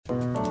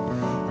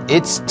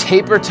It's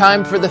taper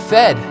time for the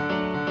Fed.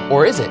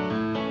 Or is it?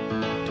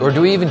 Or do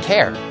we even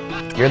care?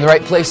 You're in the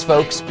right place,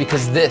 folks,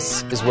 because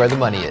this is where the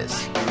money is.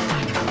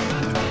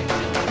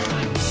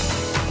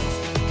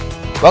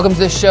 Welcome to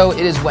the show.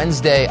 It is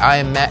Wednesday. I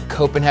am Matt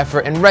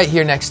Koppenheffer, and right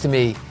here next to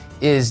me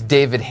is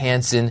David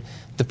Hanson,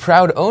 the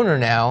proud owner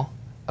now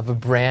of a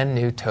brand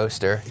new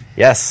toaster.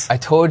 Yes. I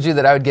told you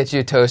that I would get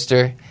you a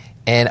toaster,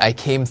 and I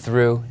came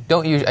through. I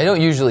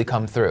don't usually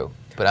come through.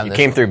 But you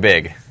came through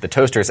big. The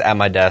toaster's at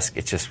my desk.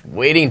 It's just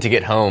waiting to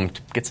get home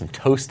to get some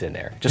toast in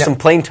there. Just some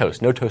plain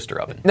toast, no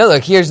toaster oven. No,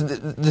 look, here's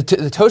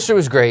the toaster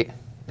was great.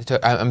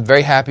 I'm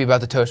very happy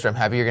about the toaster. I'm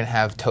happy you're going to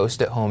have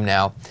toast at home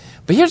now.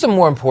 But here's a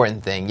more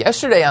important thing.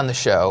 Yesterday on the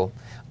show,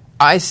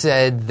 I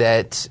said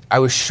that I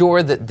was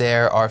sure that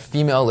there are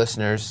female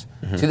listeners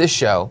to this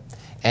show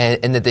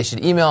and that they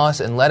should email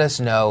us and let us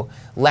know.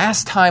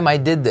 Last time I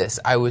did this,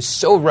 I was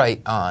so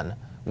right on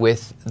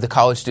with the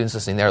college students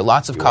listening. There are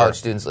lots of college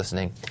students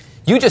listening.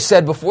 You just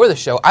said before the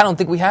show, I don't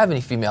think we have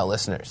any female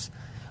listeners.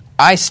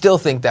 I still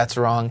think that's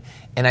wrong,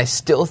 and I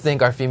still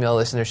think our female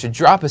listeners should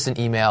drop us an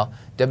email,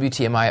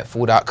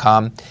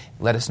 WTMI@fool.com.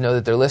 Let us know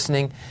that they're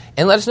listening,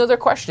 and let us know their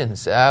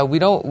questions.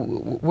 We're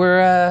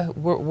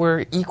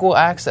equal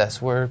access.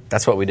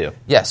 That's what we do.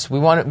 Yes,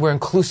 we're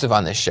inclusive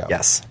on this show.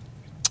 Yes.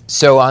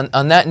 So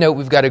on that note,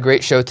 we've got a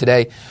great show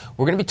today.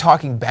 We're going to be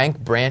talking bank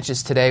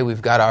branches today.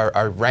 We've got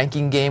our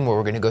ranking game where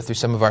we're going to go through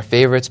some of our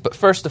favorites. But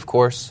first, of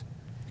course,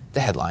 the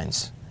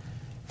headlines.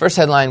 First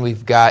headline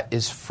we've got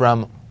is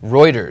from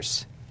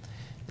Reuters.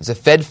 As the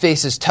Fed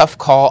faces tough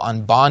call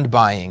on bond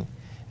buying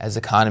as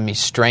economy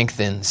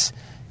strengthens.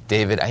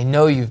 David, I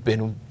know you've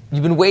been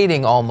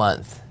waiting all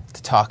month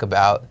to talk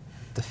about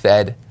the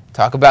Fed,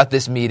 talk about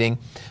this meeting.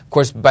 Of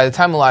course, by the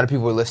time a lot of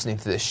people are listening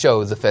to this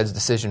show, the Fed's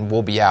decision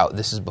will be out.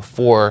 This is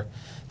before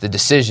the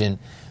decision.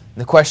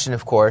 And the question,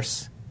 of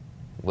course,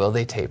 will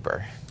they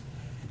taper?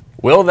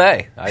 Will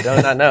they? I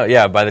do not know.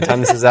 Yeah, by the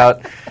time this is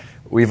out,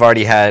 we've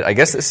already had, I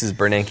guess this is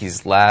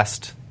Bernanke's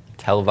last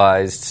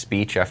televised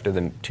speech after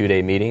the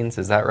 2-day meetings.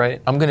 Is that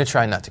right? I'm going to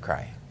try not to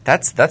cry.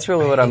 That's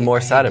really what I'm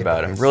more sad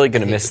about. I'm really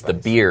going to miss the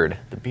beard.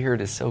 The beard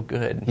is so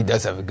good. He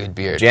does have a good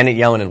beard. Janet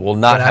Yellen will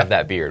not have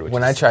that beard.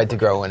 When I tried to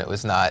grow one, it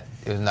was not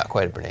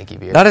quite a Bernanke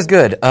beard. Not as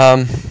good.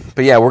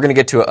 But yeah, we're going to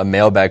get to a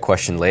mailbag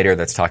question later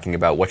that's talking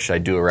about what should I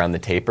do around the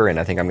taper, and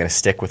I think I'm going to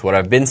stick with what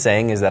I've been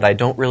saying is that I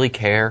don't really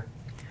care.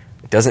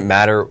 It doesn't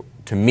matter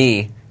to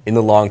me in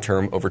the long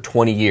term, over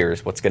 20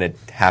 years, what's going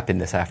to happen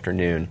this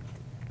afternoon.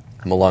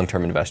 I'm a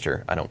long-term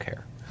investor. I don't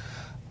care.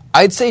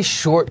 I'd say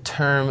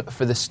short-term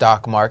for the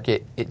stock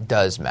market, it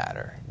does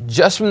matter.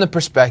 Just from the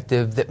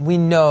perspective that we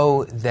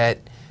know that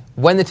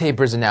when the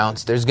taper is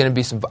announced, there's going to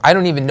be some – I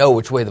don't even know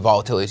which way the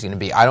volatility is going to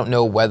be. I don't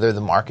know whether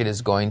the market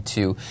is going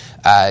to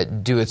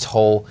do its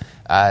whole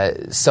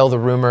sell the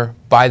rumor,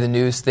 buy the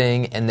news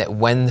thing, and that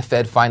when the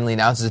Fed finally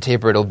announces the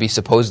taper, it'll be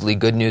supposedly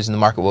good news and the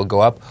market will go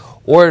up,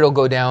 or it'll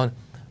go down.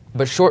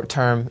 But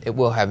short-term, it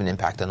will have an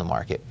impact on the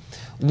market.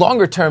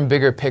 Longer-term,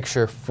 bigger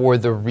picture for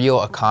the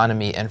real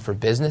economy and for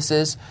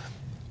businesses,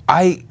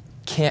 I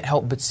can't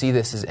help but see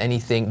this as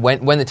anything,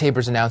 when the taper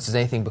is announced, as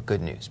anything but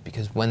good news.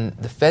 Because when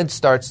the Fed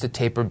starts to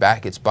taper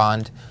back its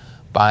bond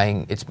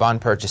buying, its bond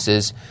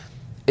purchases,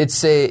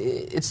 it's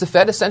the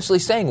Fed essentially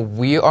saying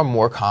we are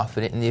more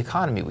confident in the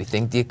economy. We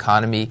think the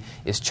economy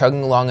is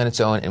chugging along on its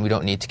own and we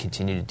don't need to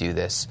continue to do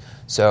this.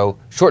 So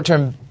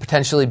short-term,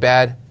 potentially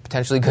bad,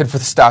 potentially good for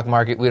the stock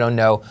market. We don't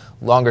know.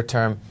 Longer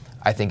term,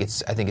 I think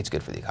it's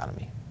good for the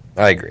economy.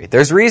 I agree.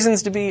 There's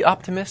reasons to be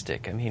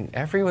optimistic. I mean,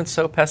 everyone's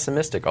so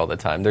pessimistic all the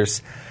time.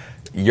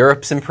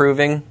 Europe's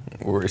improving.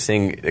 We're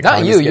seeing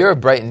not you. You're a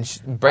bright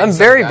and I'm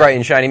very bright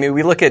and shiny. I mean,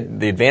 we look at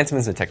the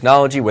advancements in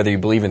technology, whether you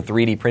believe in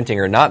 3D printing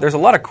or not. There's a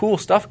lot of cool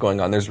stuff going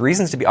on. There's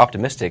reasons to be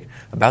optimistic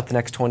about the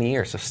next 20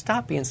 years. So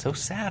stop being so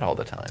sad all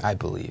the time. I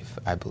believe.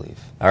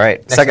 All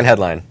right. Second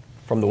headline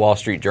from the Wall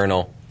Street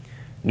Journal.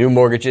 New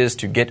mortgages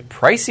to get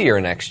pricier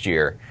next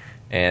year.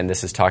 And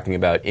this is talking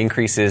about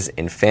increases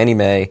in Fannie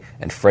Mae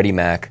and Freddie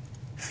Mac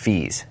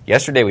fees.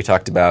 Yesterday we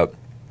talked about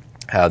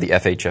how the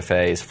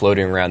FHFA is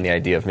floating around the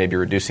idea of maybe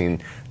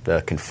reducing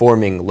the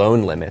conforming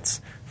loan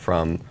limits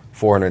from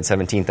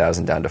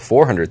 $417,000 down to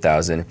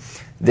 $400,000.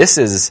 This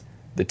is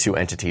the two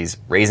entities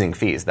raising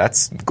fees.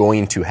 That's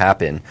going to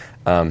happen.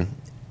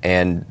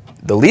 And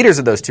the leaders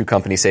of those two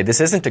companies say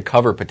this isn't to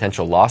cover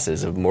potential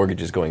losses of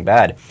mortgages going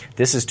bad.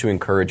 This is to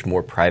encourage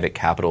more private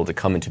capital to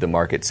come into the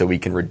market so we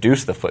can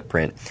reduce the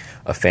footprint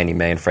of Fannie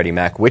Mae and Freddie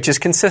Mac, which is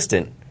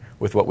consistent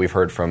with what we've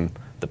heard from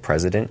the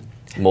president,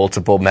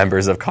 multiple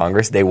members of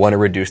Congress. They want to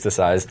reduce the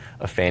size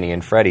of Fannie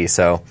and Freddie.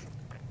 So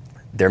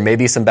there may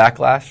be some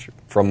backlash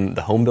from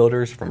the home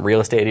builders, from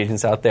real estate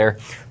agents out there.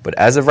 But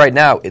as of right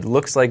now, it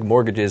looks like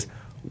mortgages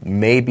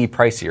may be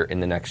pricier in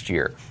the next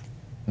year.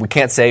 We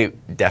can't say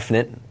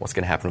definite what's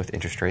going to happen with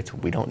interest rates.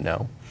 We don't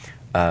know.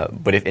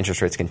 But if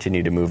interest rates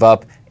continue to move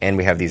up and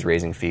we have these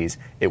raising fees,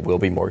 it will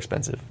be more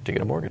expensive to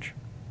get a mortgage.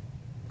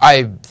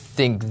 I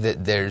think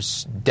that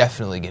there's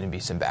definitely going to be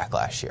some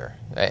backlash here.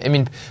 I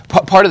mean,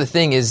 part of the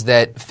thing is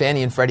that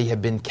Fannie and Freddie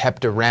have been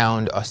kept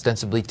around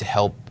ostensibly to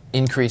help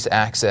increase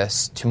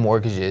access to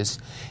mortgages.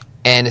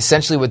 And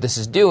essentially what this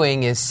is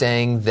doing is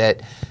saying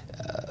that,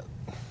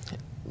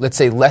 let's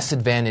say, less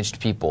advantaged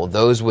people,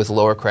 those with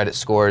lower credit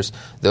scores,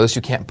 those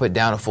who can't put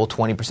down a full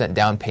 20%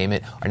 down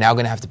payment, are now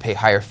going to have to pay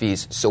higher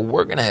fees. So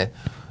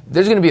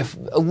there's going to be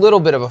a little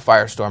bit of a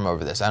firestorm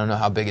over this. I don't know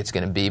how big it's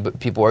going to be, but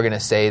people are going to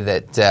say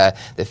that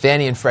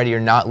Fannie and Freddie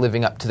are not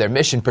living up to their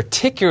mission,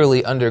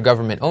 particularly under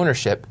government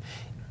ownership,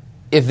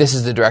 if this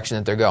is the direction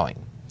that they're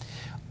going.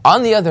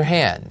 On the other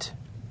hand,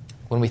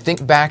 when we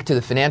think back to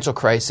the financial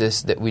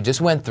crisis that we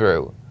just went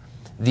through,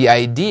 the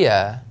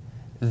idea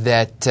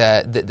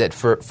that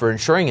for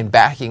insuring and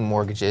backing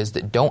mortgages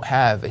that don't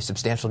have a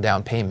substantial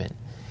down payment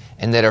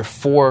and that are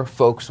for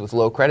folks with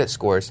low credit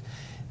scores,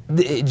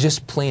 it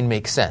just plain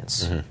makes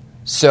sense. Mm-hmm.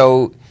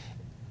 So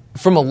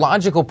from a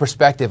logical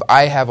perspective,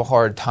 I have a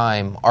hard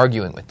time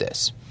arguing with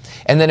this.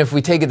 And then if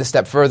we take it a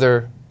step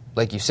further,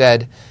 like you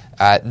said,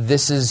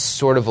 this is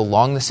sort of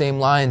along the same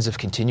lines of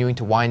continuing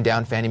to wind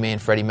down Fannie Mae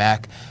and Freddie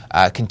Mac,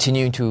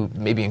 continuing to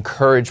maybe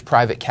encourage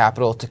private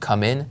capital to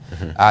come in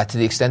to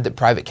the extent that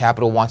private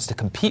capital wants to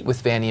compete with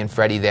Fannie and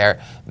Freddie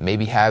there,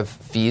 maybe have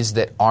fees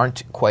that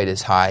aren't quite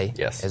as high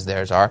as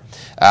theirs are.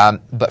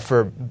 But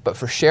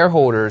for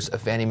shareholders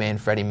of Fannie Mae and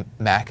Freddie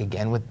Mac,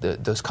 again with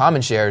those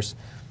common shares,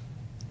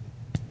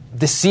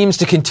 this seems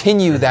to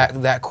continue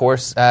that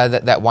course,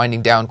 that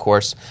winding down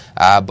course,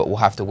 but we'll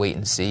have to wait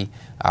and see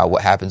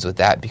what happens with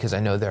that, because I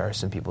know there are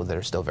some people that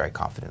are still very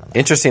confident on that.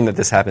 Interesting that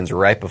this happens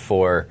right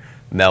before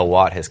Mel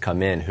Watt has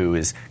come in, who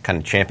has kind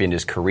of championed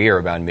his career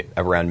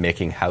around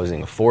making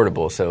housing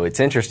affordable. So it's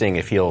interesting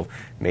if he'll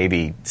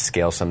maybe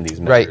scale some of these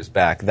measures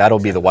back. That'll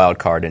be the wild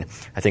card. And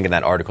I think in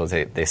that article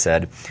they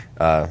said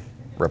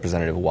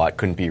Representative Watt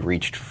couldn't be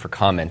reached for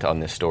comment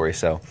on this story.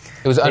 So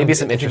it was maybe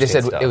some interesting they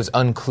said stuff. It was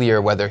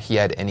unclear whether he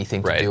had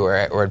anything to do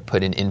or had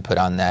put an input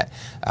on that.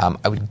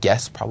 I would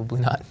guess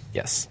probably not.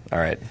 Yes. All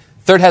right.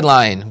 Third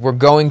headline, we're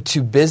going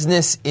to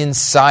Business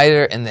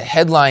Insider, and the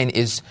headline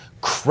is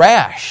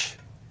Crash.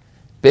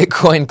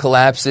 Bitcoin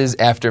collapses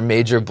after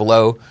major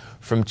blow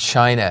from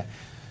China.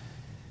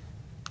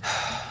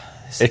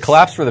 It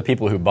collapsed for the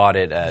people who bought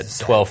it at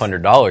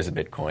 $1,200 a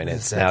Bitcoin.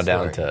 It's now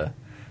down to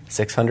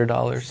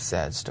 $600.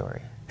 Sad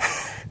story.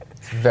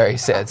 Very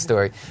sad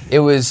story. It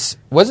was,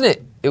 wasn't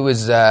it? It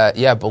was,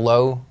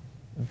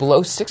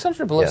 below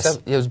 600?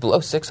 It was below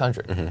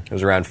 600. Mm-hmm. It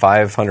was around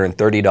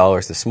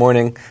 $530 this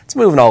morning. It's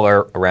moving all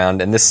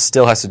around, and this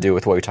still has to do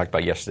with what we talked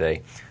about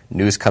yesterday.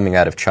 News coming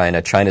out of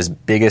China. China's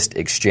biggest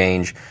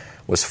exchange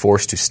was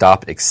forced to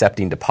stop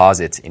accepting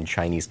deposits in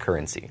Chinese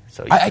currency.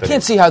 So I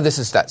can't see how this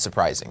is that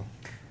surprising.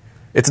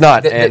 It's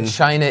not. That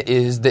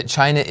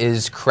China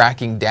is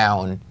cracking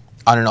down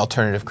on an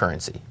alternative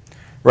currency.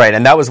 Right,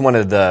 and that was one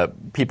of the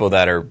people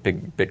that are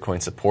big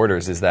Bitcoin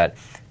supporters, is that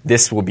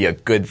this will be a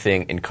good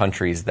thing in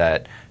countries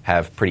that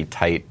have pretty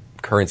tight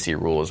currency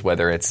rules,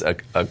 whether it's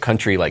a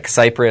country like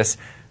Cyprus,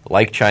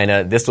 like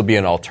China. This will be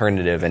an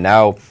alternative, and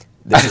now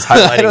this is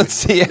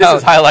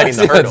highlighting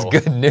the hurdle.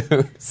 That's good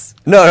news.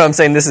 No, I'm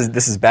saying this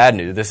is bad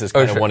news. This is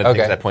kind of one of the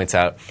things that points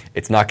out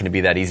it's not going to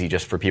be that easy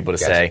just for people to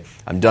say,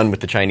 I'm done with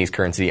the Chinese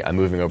currency, I'm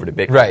moving over to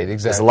Bitcoin. Right,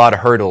 exactly. There's a lot of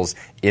hurdles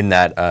in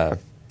that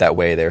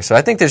way there. So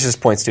I think this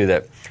just points to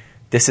that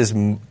this is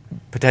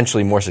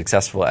potentially more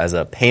successful as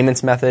a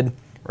payments method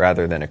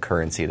rather than a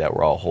currency that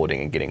we're all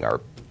holding and getting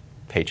our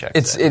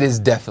paychecks. It is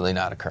definitely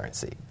not a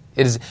currency.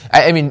 It is.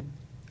 I mean,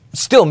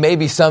 still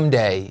maybe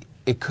someday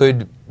it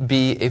could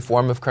be a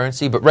form of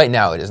currency, but right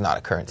now it is not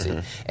a currency.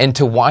 Mm-hmm. And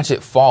to watch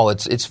it fall,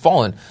 it's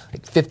fallen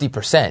like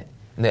 50%.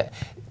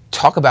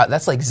 Talk about,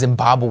 that's like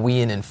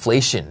Zimbabwean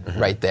inflation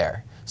right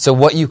there. So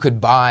what you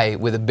could buy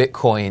with a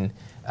Bitcoin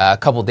a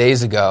couple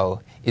days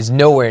ago is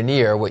nowhere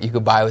near what you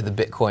could buy with a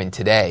Bitcoin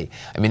today.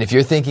 I mean, if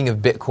you're thinking of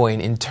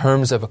Bitcoin in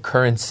terms of a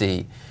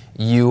currency,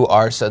 you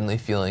are suddenly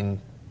feeling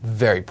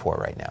very poor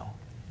right now.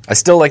 I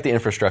still like the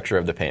infrastructure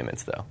of the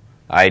payments, though.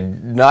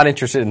 I'm not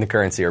interested in the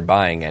currency or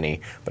buying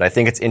any, but I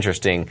think it's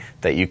interesting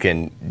that you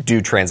can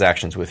do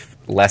transactions with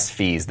less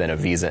fees than a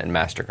Visa and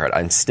MasterCard.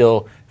 I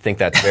still think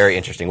that's very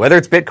interesting. Whether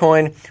it's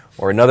Bitcoin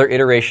or another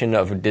iteration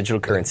of a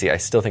digital currency, I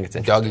still think it's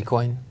interesting.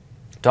 Dogecoin?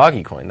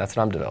 Dogecoin, that's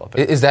what I'm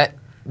developing. Is that...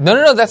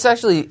 No, that's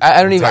actually...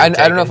 I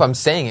don't know if I'm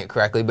saying it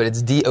correctly, but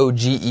it's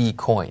DOGE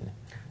coin.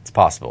 It's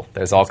possible.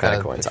 There's all kind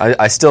of coins.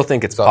 I still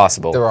think it's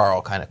possible. There are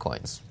all kind of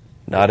coins.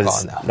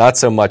 Not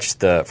so much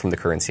from the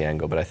currency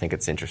angle, but I think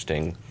it's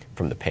interesting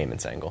from the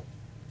payments angle.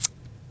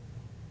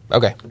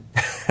 Okay.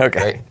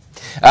 Okay.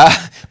 Great.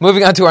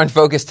 Moving on to our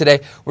focus today,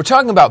 we're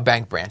talking about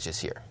bank branches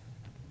here.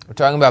 We're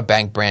talking about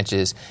bank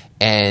branches,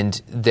 and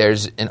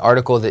there's an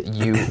article that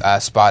you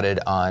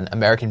spotted on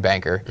American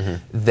Banker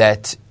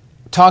that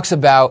talks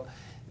about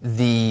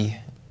the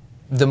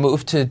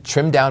move to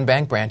trim down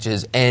bank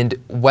branches and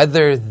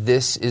whether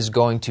this is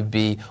going to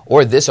be,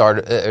 or this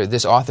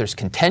author's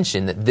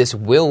contention that this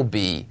will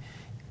be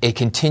a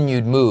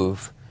continued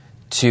move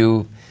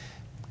to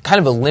kind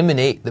of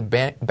eliminate the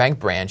bank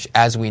branch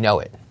as we know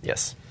it.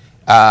 Yes.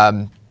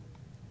 Do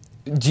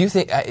you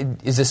think,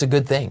 is this a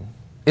good thing?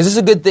 Is this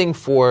a good thing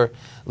for,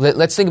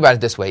 let's think about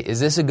it this way. Is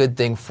this a good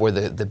thing for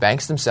the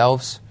banks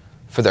themselves,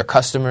 for their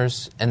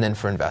customers, and then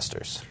for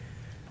investors?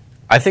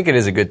 I think it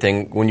is a good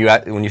thing. When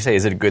you say,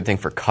 is it a good thing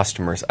for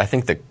customers, I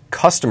think the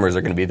customers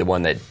are going to be the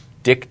one that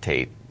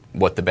dictate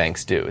what the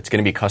banks do. It's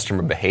going to be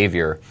customer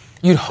behavior.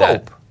 You'd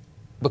hope.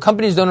 But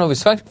companies don't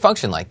always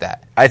function like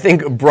that. I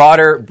think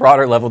broader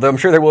level, though I'm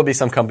sure there will be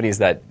some companies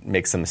that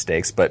make some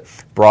mistakes, but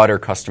broader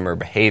customer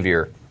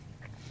behavior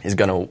is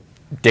going to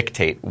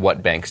dictate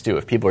what banks do.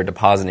 If people are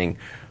depositing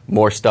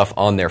more stuff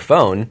on their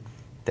phone,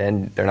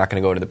 then they're not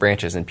going to go to the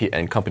branches,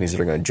 and companies are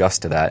going to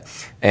adjust to that.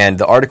 And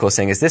the article is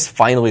saying, is this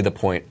finally the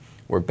point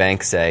where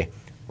banks say,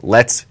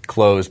 let's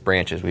close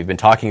branches? We've been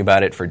talking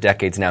about it for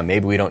decades now.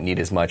 Maybe we don't need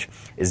as much.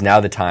 Is now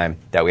the time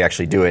that we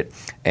actually do it?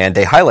 And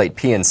they highlight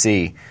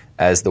PNC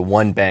as the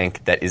one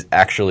bank that is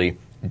actually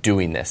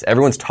doing this.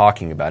 Everyone's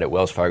talking about it.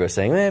 Wells Fargo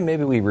saying,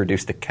 maybe we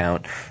reduce the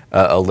count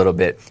a little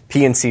bit.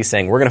 PNC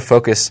saying, we're going to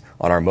focus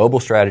on our mobile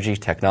strategy,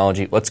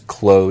 technology. Let's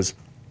close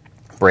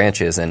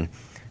branches. And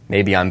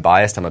maybe I'm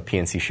biased. I'm a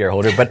PNC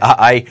shareholder. But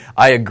I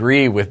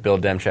agree with Bill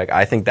Demchak.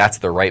 I think that's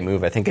the right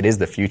move. I think it is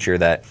the future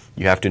that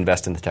you have to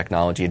invest in the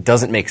technology. It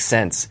doesn't make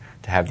sense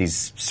to have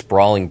these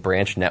sprawling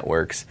branch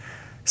networks.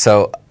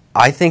 So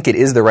I think it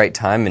is the right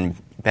time, and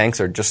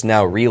banks are just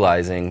now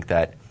realizing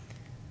that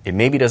it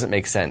maybe doesn't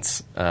make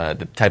sense.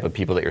 The type of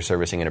people that you're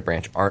servicing in a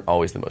branch aren't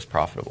always the most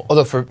profitable.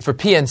 Although for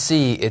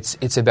PNC,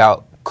 it's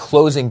about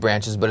closing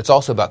branches, but it's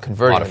also about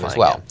converting them as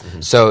well. Yeah.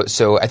 Mm-hmm.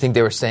 So I think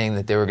they were saying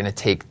that they were going to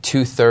take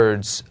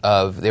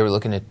they were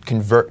looking to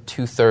convert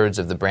 2/3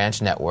 of the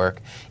branch network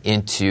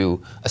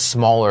into a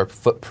smaller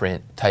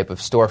footprint type of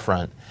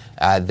storefront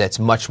that's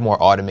much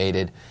more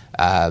automated,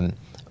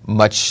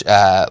 much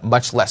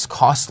less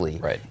costly,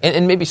 right.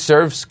 and maybe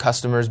serves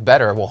customers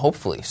better. Well,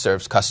 hopefully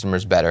serves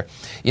customers better.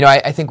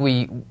 I think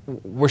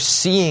we're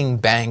seeing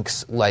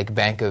banks like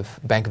Bank of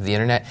the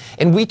Internet,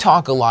 and we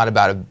talk a lot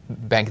about a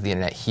Bank of the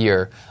Internet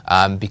here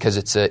because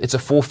it's a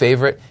full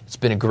favorite. It's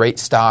been a great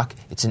stock.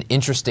 It's an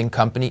interesting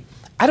company.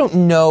 I don't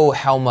know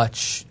how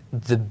much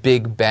the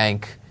big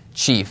bank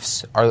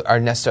chiefs are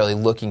necessarily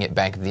looking at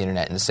Bank of the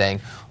Internet and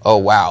saying, "Oh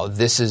wow,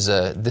 this is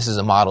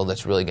a model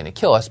that's really going to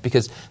kill us,"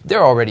 because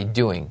they're already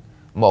doing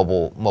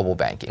mobile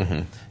banking.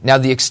 Mm-hmm. Now,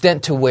 the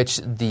extent to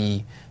which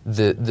the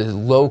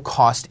low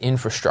cost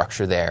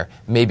infrastructure there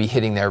may be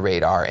hitting their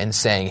radar and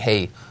saying,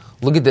 "Hey,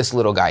 look at this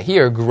little guy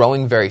here,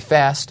 growing very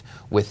fast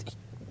with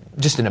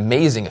just an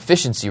amazing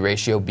efficiency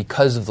ratio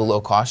because of the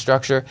low cost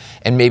structure,"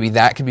 and maybe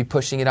that could be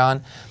pushing it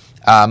on.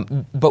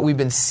 But we've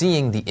been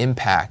seeing the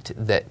impact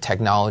that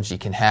technology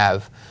can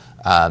have,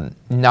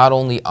 not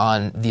only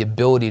on the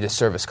ability to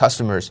service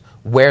customers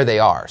where they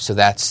are, so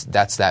that's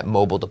that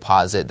mobile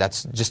deposit,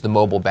 that's just the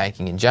mobile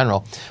banking in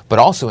general, but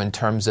also in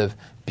terms of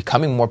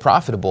becoming more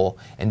profitable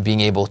and being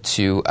able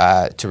to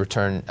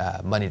return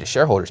money to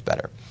shareholders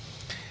better.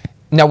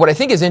 Now, what I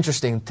think is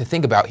interesting to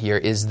think about here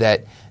is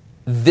that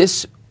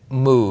this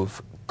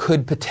move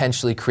could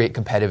potentially create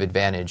competitive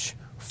advantage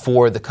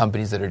for the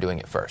companies that are doing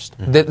it first,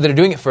 that are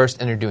doing it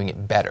first and are doing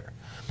it better.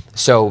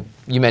 So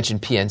you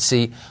mentioned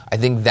PNC. I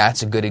think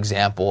that's a good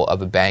example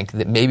of a bank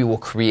that maybe will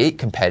create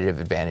competitive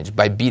advantage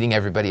by beating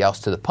everybody else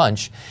to the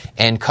punch,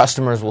 and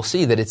customers will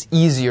see that it's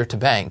easier to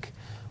bank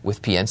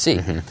with PNC.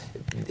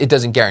 Mm-hmm. It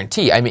doesn't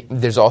guarantee. I mean,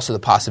 there's also the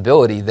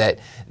possibility that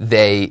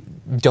they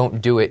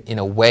don't do it in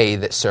a way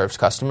that serves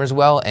customers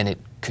well, and it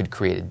could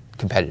create a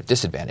competitive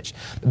disadvantage.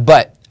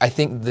 But I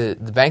think the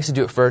banks that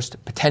do it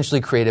first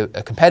potentially create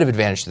a competitive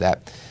advantage to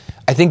that.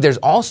 I think there's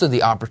also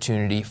the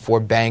opportunity for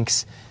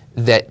banks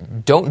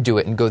that don't do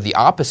it and go the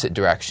opposite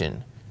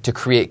direction to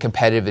create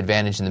competitive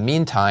advantage in the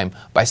meantime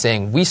by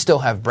saying, we still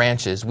have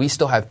branches, we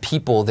still have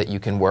people that you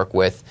can work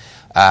with,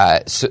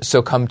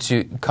 so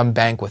come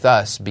bank with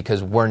us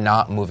because we're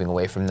not moving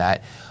away from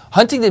that.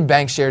 Huntington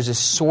Bancshares is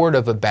sort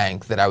of a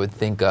bank that I would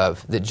think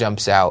of that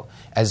jumps out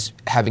as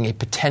having a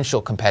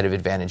potential competitive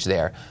advantage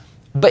there,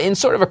 but in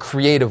sort of a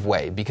creative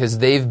way, because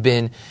they've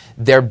been,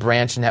 their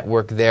branch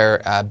network,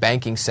 their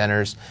banking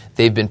centers,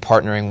 they've been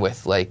partnering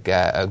with like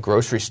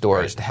grocery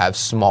stores to have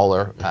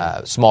smaller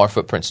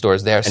footprint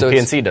stores there. And so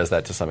PNC does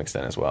that to some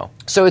extent as well.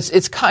 So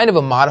it's kind of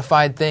a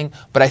modified thing,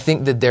 but I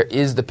think that there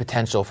is the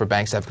potential for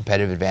banks to have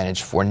competitive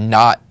advantage for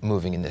not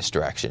moving in this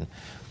direction.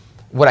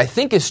 What I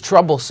think is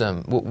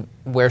troublesome,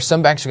 where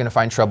some banks are going to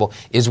find trouble,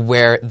 is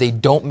where they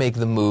don't make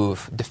the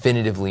move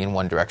definitively in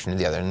one direction or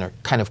the other, and they're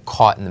kind of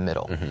caught in the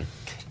middle. Mm-hmm.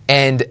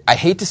 And I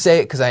hate to say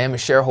it because I am a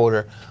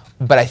shareholder,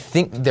 but I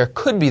think there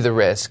could be the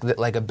risk that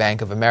like a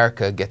Bank of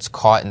America gets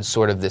caught in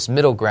sort of this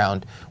middle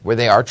ground where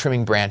they are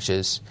trimming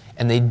branches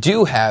and they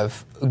do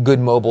have good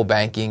mobile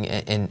banking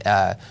and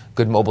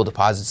good mobile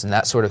deposits and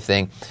that sort of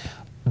thing.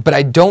 But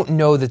I don't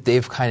know that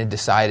they've kind of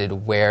decided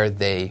where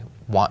they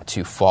want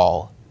to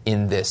fall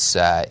in this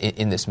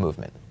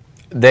movement.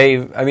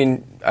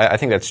 I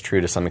think that's true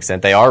to some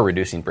extent. They are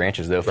reducing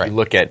branches, though. If you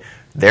look at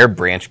their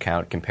branch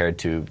count compared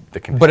to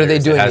the competitors. But are they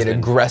doing it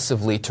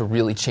aggressively to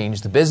really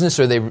change the business,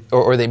 or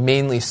are they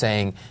mainly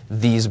saying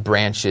these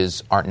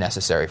branches aren't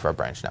necessary for our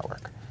branch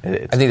network? I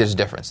think there's a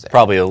difference there.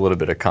 Probably a little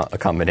bit of a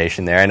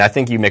combination there. And I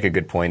think you make a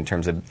good point in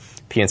terms of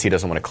PNC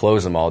doesn't want to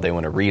close them all. They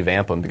want to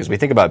revamp them because we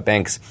think about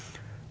banks,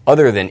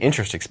 other than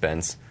interest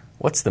expense,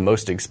 what's the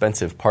most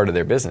expensive part of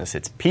their business?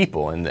 It's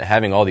people. And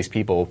having all these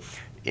people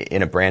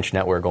in a branch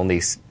network only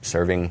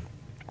serving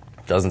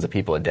dozens of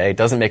people a day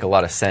doesn't make a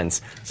lot of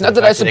sense. So not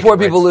that I support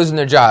people losing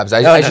their jobs.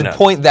 I should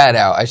point that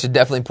out. I should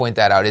definitely point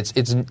that out.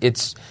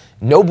 It's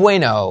no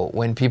bueno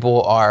when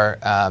people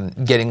are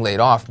getting laid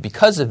off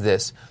because of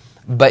this.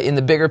 But in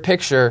the bigger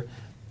picture,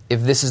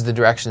 if this is the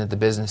direction that the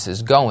business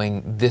is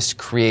going, this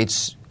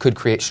could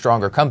create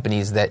stronger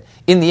companies that,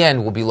 in the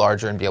end, will be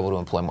larger and be able to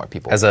employ more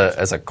people. As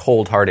a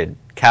cold-hearted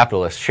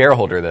capitalist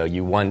shareholder, though,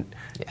 you want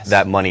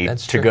that money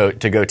to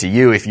go to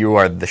you if you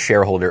are the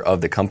shareholder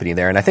of the company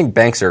there. And I think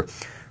banks are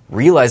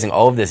realizing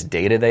all of this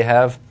data they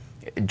have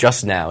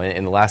just now.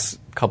 In the last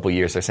couple of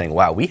years, they're saying,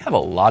 wow, we have a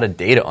lot of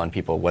data on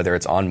people, whether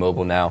it's on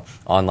mobile now,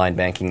 online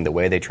banking, the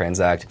way they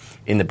transact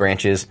in the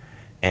branches.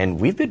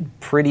 And we've been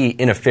pretty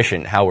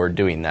inefficient how we're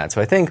doing that.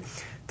 So I think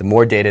the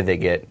more data they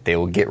get, they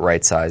will get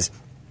right-sized.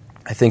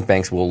 I think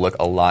banks will look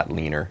a lot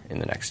leaner in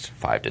the next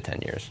 5 to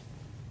 10 years.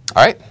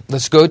 All right,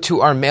 let's go to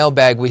our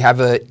mailbag. We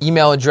have an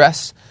email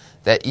address.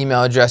 That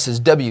email address is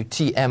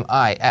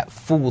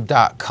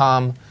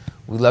WTMI@fool.com.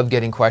 We love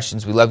getting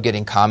questions. We love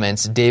getting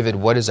comments. David,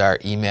 what is our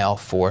email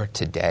for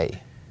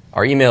today?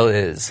 Our email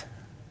is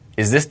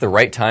this the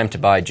right time to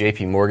buy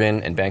JP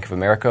Morgan and Bank of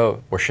America,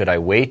 or should I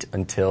wait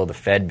until the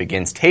Fed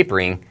begins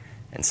tapering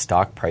and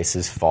stock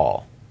prices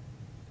fall?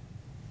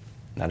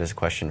 That is a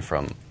question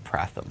from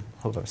Pratham.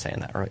 Hope I'm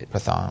saying that right.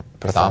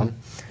 Pratham?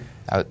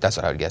 That's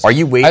what I would guess. Are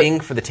you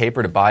waiting for the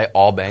taper to buy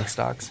all bank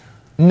stocks?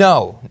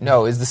 No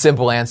is the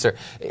simple answer.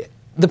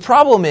 The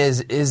problem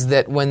is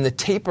that when the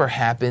taper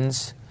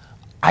happens,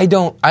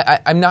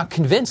 I'm not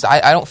convinced.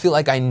 I don't feel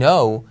like I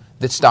know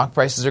that stock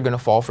prices are going to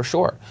fall for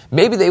sure.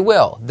 Maybe they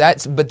will.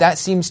 But that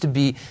seems to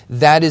be,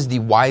 that is the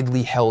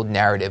widely held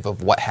narrative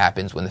of what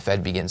happens when the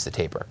Fed begins to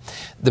taper.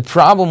 The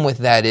problem with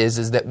that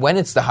is that when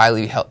it's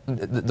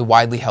the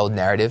widely held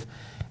narrative,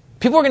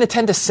 people are going to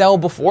tend to sell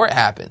before it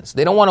happens.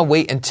 They don't want to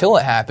wait until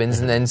it happens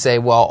and then say,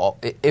 well,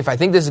 if I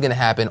think this is going to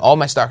happen, all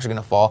my stocks are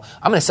going to fall,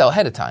 I'm going to sell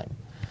ahead of time.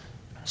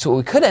 So what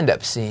we could end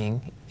up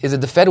seeing is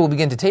that the Fed will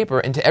begin to taper,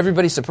 and to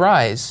everybody's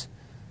surprise,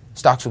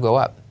 stocks will go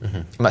up. Mm-hmm.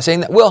 I'm not saying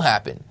that will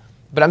happen,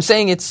 but I'm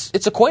saying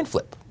it's a coin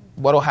flip.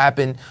 What will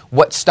happen,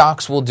 what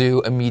stocks will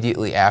do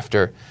immediately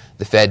after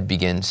the Fed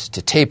begins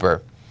to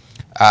taper.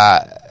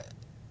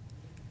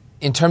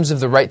 In terms of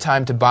the right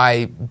time to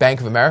buy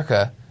Bank of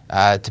America,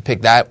 to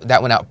pick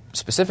that one out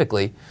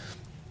specifically,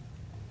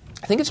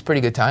 I think it's a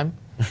pretty good time.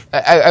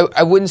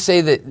 I wouldn't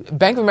say that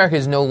Bank of America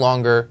is no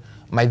longer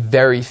my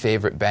very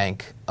favorite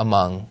bank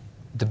among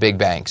the big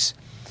banks,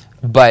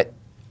 but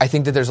I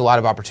think that there's a lot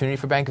of opportunity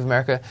for Bank of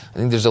America. I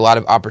think there's a lot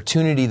of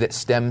opportunity that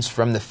stems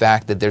from the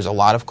fact that there's a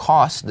lot of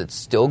cost that's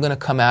still going to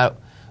come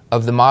out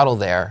of the model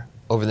there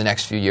over the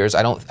next few years.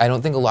 I don't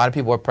think a lot of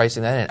people are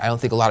pricing that in. I don't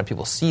think a lot of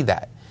people see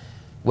that.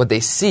 What they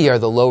see are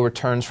the low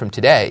returns from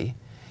today,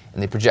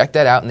 and they project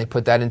that out and they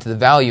put that into the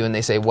value and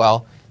they say,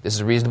 well, this is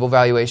a reasonable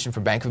valuation for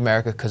Bank of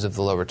America because of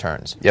the low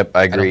returns. Yep,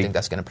 I agree. I don't think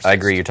that's going to persist. I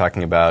agree. You're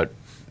talking about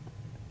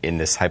in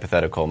this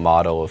hypothetical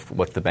model of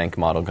what's the bank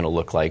model going to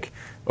look like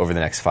over the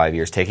next 5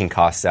 years, taking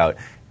costs out.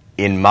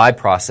 In my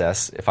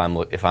process, if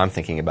I'm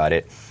thinking about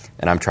it,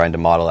 and I'm trying to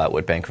model out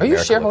what Bank of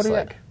America looks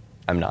like. Yet?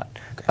 I'm not.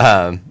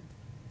 Okay.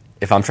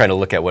 If I'm trying to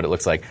look at what it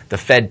looks like, the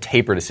Fed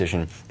taper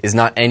decision is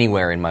not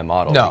anywhere in my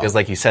model. No. Because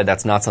like you said,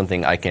 that's not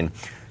something I can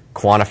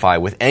quantify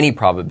with any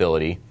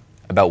probability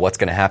about what's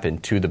going to happen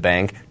to the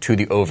bank, to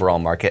the overall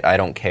market. I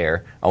don't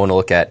care. I want to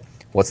look at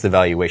what's the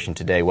valuation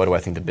today, what do I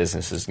think the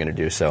business is going to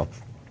do. So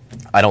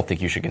I don't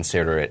think you should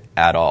consider it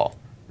at all.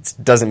 It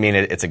doesn't mean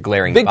it's a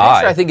glaring big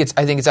buy. picture,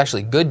 I think it's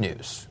actually good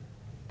news.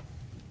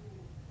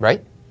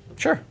 Right?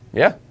 Sure,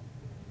 yeah.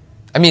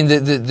 I mean,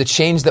 the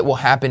change that will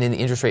happen in the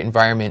interest rate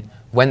environment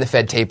when the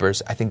Fed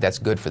tapers, I think that's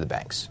good for the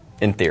banks.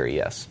 In theory,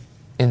 yes.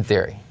 In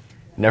theory.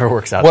 Never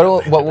works out.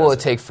 What will it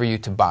take for you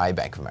to buy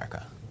Bank of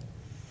America?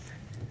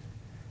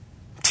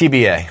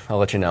 TBA. I'll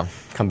let you know.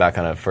 Come back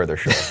on a further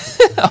show.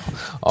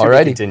 All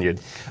right. Continued.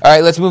 All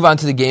right, let's move on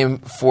to the game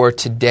for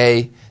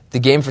today. The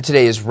game for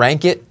today is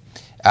Rank It.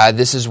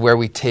 This is where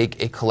we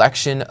take a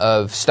collection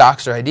of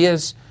stocks or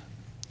ideas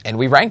and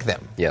we rank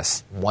them.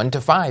 Yes. 1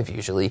 to 5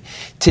 usually.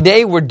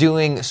 Today we're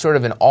doing sort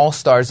of an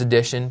all-stars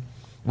edition.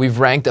 We've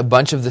ranked a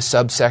bunch of the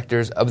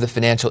subsectors of the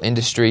financial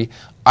industry.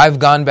 I've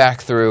gone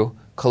back through,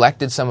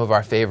 collected some of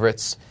our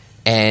favorites,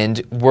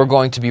 and we're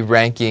going to be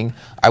ranking.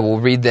 I will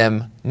read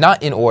them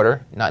not in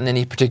order, not in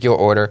any particular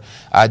order.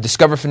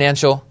 Discover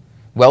Financial,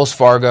 Wells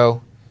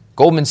Fargo,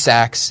 Goldman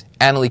Sachs,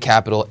 Annaly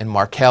Capital, and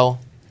Markel.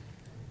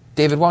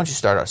 David, why don't you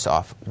start us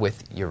off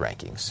with your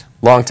rankings?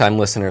 Longtime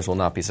listeners will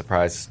not be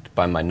surprised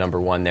by my number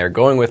one there,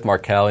 going with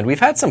Markel. And we've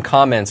had some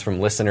comments from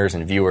listeners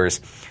and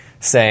viewers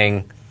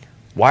saying,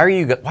 why do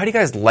you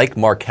guys like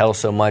Markel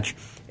so much?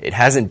 It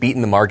hasn't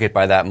beaten the market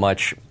by that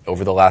much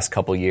over the last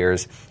couple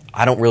years.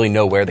 I don't really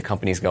know where the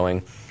company's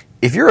going.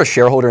 If you're a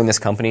shareholder in this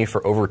company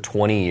for over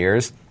 20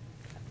 years,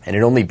 and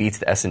it only beats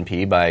the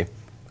S&P by a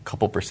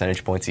couple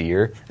percentage points a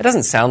year. It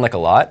doesn't sound like a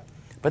lot,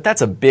 but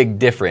that's a big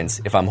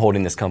difference if I'm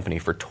holding this company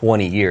for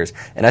 20 years.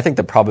 And I think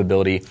the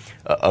probability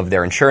of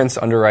their insurance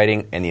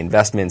underwriting and the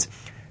investments,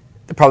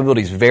 the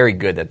probability is very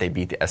good that they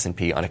beat the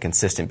S&P on a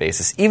consistent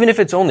basis. Even if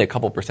it's only a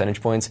couple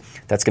percentage points,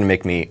 that's going to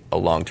make me a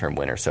long-term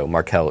winner. So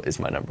Markel is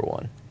my number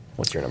one.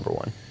 What's your number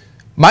one?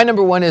 My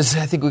number one is,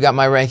 I think we got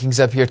my rankings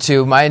up here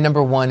too. My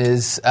number one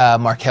is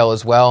Markel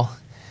as well.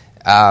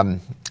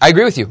 I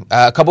agree with you.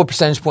 A couple of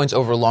percentage points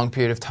over a long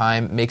period of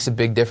time makes a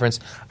big difference.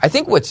 I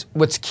think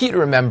what's key to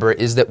remember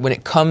is that when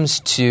it comes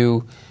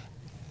to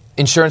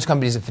insurance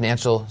companies and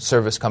financial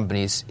service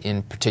companies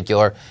in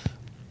particular,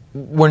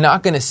 we're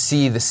not going to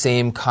see the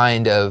same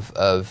kind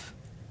of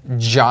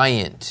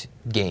giant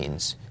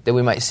gains that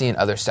we might see in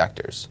other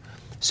sectors.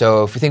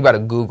 So if you think about a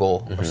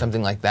Google or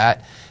something like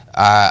that,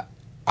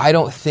 I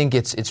don't think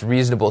it's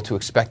reasonable to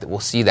expect that we'll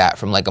see that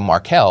from like a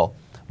Markel,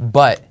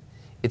 but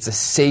it's a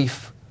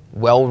safe,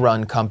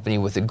 well-run company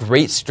with a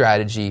great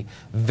strategy,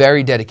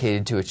 very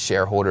dedicated to its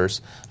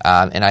shareholders,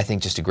 and I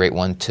think just a great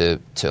one to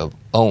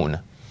own.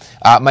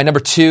 My number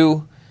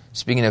two,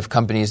 speaking of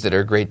companies that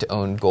are great to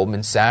own,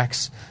 Goldman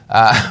Sachs.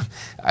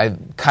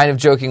 I'm kind of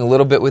joking a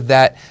little bit with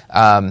that.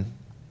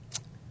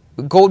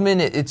 Goldman,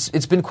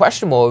 it's been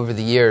questionable over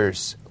the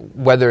years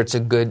whether it's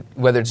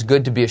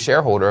good to be a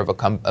shareholder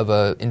of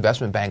a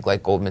investment bank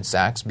like Goldman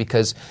Sachs,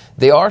 because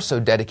they are so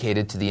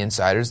dedicated to the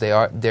insiders.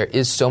 There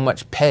is so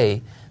much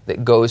pay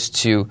that goes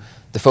to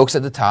the folks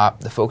at the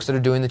top, the folks that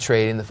are doing the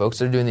trading, the folks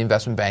that are doing the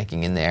investment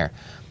banking in there.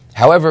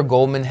 However,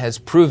 Goldman has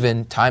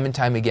proven time and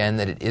time again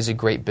that it is a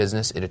great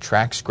business. It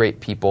attracts great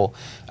people,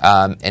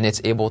 and it's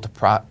able to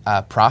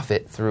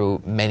profit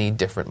through many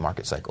different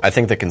market cycles. I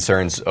think the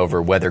concerns over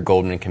whether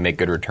Goldman can make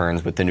good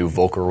returns with the new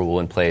Volcker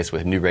rule in place,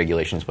 with new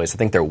regulations in place, I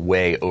think they're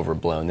way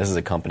overblown. This is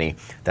a company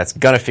that's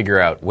going to figure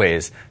out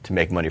ways to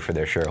make money for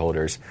their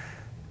shareholders.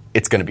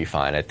 It's going to be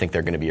fine. I think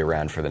they're going to be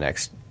around for the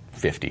next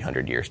 50,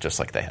 100 years, just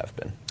like they have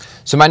been.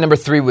 So my number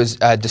three was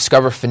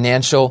Discover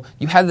Financial.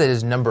 You had that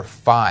as number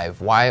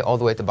 5. Why all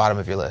the way at the bottom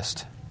of your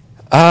list?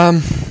 I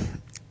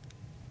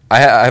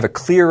have a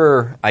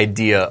clearer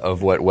idea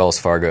of what Wells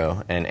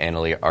Fargo and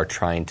Annaly are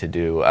trying to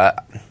do.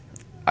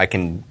 I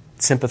can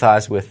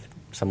sympathize with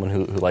someone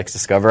who likes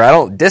Discover. I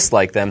don't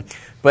dislike them,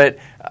 but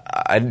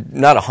I'm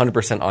not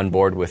 100% on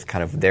board with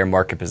kind of their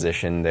market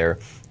position.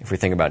 If we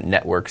think about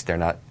networks, they're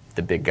not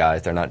the big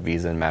guys. They're not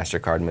Visa and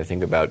MasterCard. And we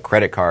think about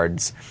credit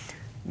cards,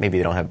 maybe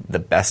they don't have the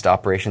best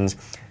operations.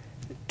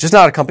 Just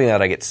not a company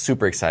that I get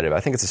super excited about. I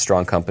think it's a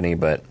strong company,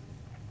 but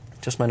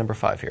just my number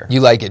 5 here.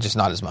 You like it, just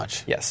not as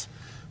much. Yes.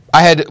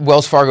 I had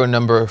Wells Fargo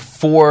number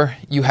 4.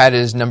 You had it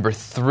as number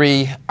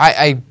 3.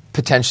 I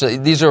potentially,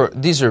 these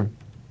are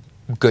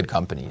good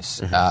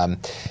companies.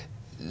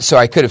 So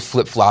I could have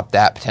flip-flopped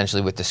that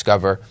potentially with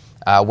Discover.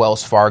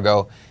 Wells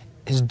Fargo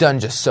has done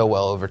just so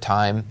well over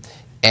time.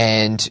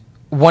 And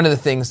one of the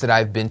things that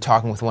I've been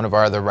talking with one of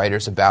our other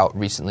writers about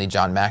recently,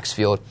 John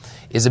Maxfield,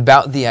 is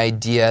about the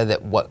idea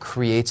that what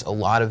creates a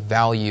lot of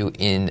value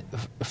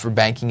for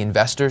banking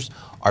investors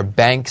are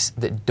banks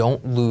that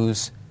don't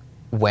lose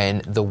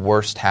when the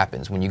worst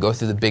happens, when you go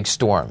through the big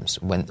storms.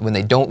 When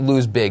they don't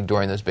lose big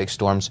during those big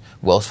storms,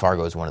 Wells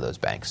Fargo is one of those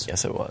banks.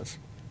 Yes, it was.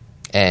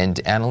 And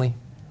Annaly?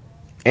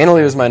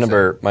 Annaly was my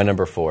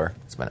number 4.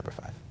 It's my number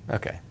 5.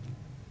 Okay.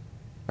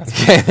 That's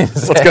fine.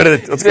 Let's go to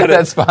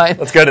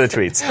the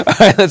tweets. All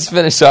right, let's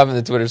finish off in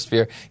the Twitter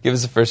sphere. Give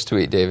us the first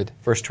tweet, David.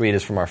 First tweet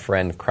is from our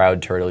friend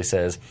Crowd Turtle. He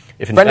says,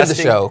 friend of the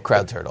show,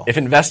 Crowd Turtle. If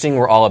investing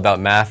were all about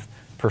math,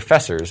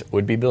 professors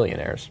would be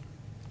billionaires.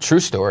 True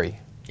story.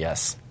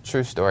 Yes.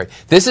 True story.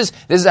 This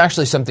is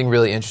actually something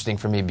really interesting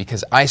for me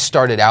because I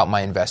started out my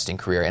investing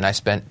career and I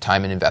spent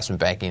time in investment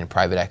banking and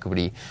private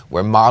equity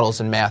where models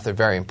and math are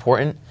very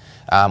important,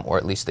 or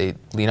at least they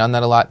lean on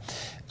that a lot.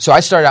 So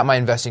I started out my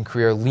investing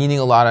career leaning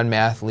a lot on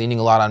math, leaning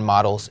a lot on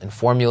models and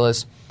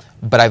formulas,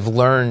 but I've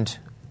learned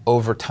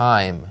over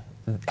time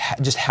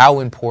just how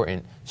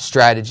important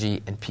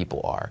strategy and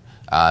people are.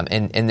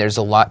 And there's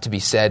a lot to be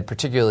said,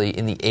 particularly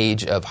in the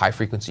age of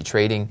high-frequency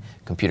trading,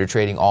 computer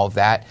trading, all of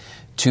that,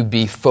 to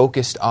be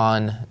focused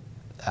on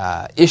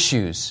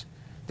issues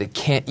that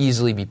can't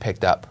easily be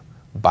picked up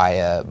by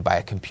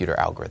a computer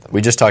algorithm.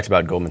 We just talked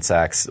about Goldman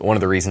Sachs. One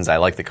of the reasons I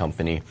like the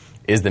company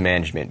is the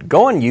management.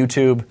 Go on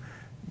YouTube,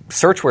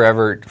 search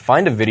wherever,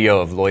 find a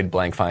video of Lloyd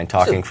Blankfein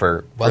talking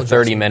for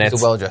 30 minutes.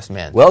 He's a well-dressed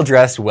man.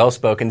 Well-dressed,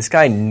 well-spoken. This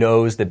guy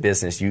knows the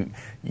business. You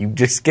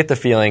just get the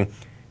feeling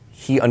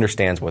he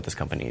understands what this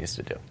company needs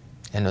to do.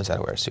 And knows how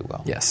to wear a suit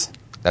well. Yes.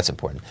 That's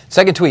important.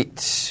 Second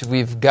tweet,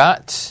 we've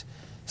got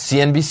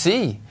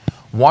CNBC.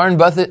 Warren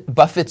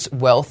Buffett's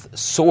wealth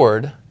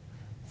soared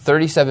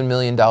 $37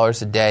 million a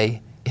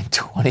day in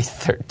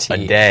 2013.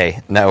 A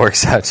day. And that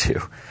works out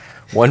to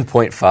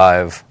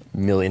 $1.5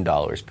 million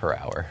per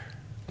hour.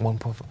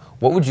 1.5.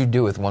 What would you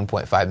do with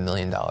 $1.5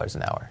 million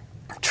an hour?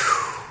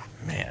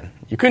 Man,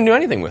 you couldn't do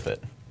anything with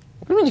it.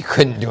 What do you mean you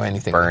couldn't do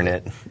anything? Burn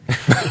it.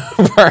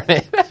 Burn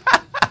it.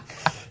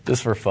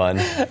 Just for fun.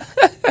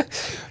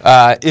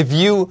 If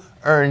you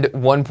earned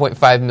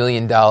 $1.5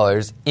 million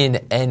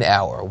in an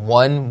hour.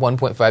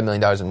 $1.5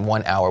 million in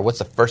 1 hour. What's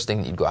the first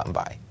thing that you'd go out and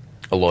buy?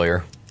 A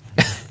lawyer.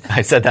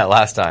 I said that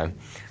last time.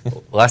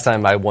 Last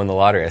time I won the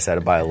lottery, I said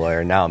I'd buy a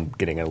lawyer. Now I'm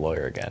getting a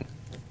lawyer again,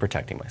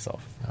 protecting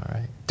myself. All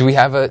right. Do we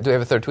have a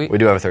third tweet? We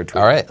do have a third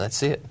tweet. All right, let's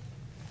see it.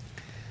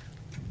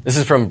 This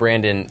is from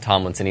Brandon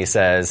Tomlinson. He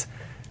says,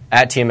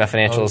 at TMF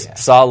Financials,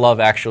 saw Love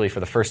Actually for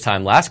the first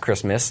time last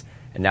Christmas,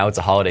 and now it's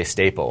a holiday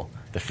staple.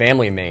 The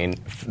Family Man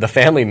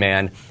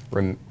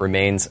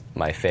remains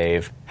my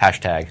fave.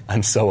 Hashtag,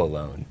 I'm so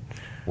alone.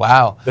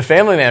 Wow. The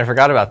Family Man, I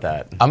forgot about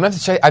that. I'm going to have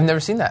to check. I've never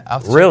seen that. I'll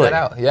have to Really? check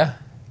that out. Yeah.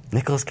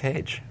 Nicolas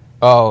Cage.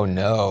 Oh,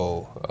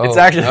 no. There's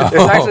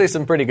actually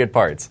some pretty good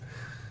parts.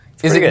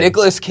 Is it good.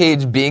 Nicolas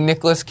Cage being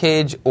Nicolas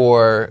Cage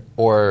or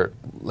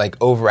like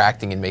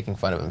overacting and making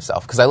fun of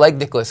himself? Because I like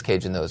Nicolas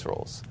Cage in those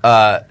roles.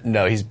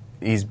 No,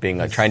 he's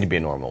being trying to be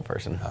a normal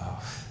person.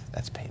 Oh,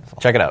 that's painful.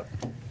 Check it out.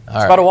 All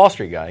It's about a Wall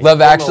Street guy.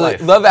 Love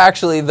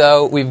Actually,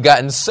 though, we've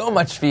gotten so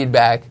much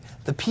feedback.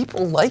 The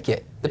people like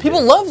it. The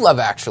people love Love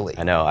Actually.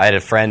 I know. I had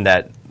a friend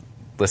that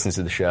listens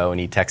to the show, and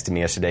he texted me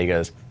yesterday. He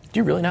goes, do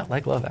you really not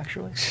like Love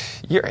Actually?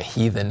 You're a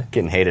heathen.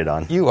 Getting hated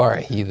on. You are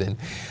a heathen.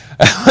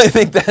 I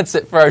think that's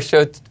it for our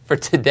show for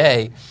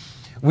today.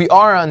 We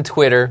are on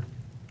Twitter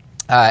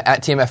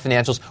at TMF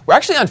Financials. We're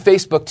actually on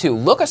Facebook, too.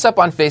 Look us up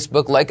on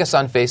Facebook. Like us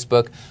on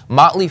Facebook.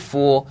 Motley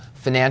Fool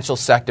Financial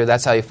Sector.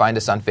 That's how you find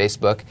us on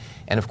Facebook.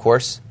 And, of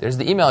course, there's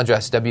the email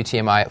address,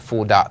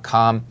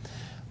 WTMI@fool.com.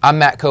 I'm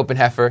Matt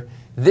Copenheffer.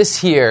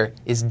 This here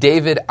is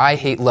David I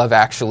Hate Love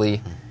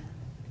Actually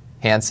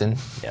Hansen.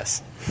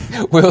 Yes.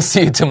 We'll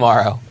see you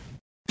tomorrow.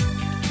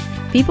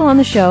 People on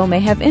the show may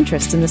have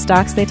interest in the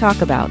stocks they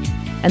talk about,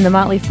 and the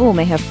Motley Fool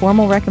may have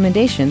formal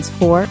recommendations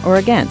for or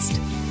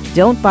against.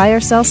 Don't buy or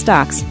sell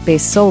stocks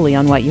based solely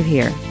on what you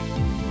hear.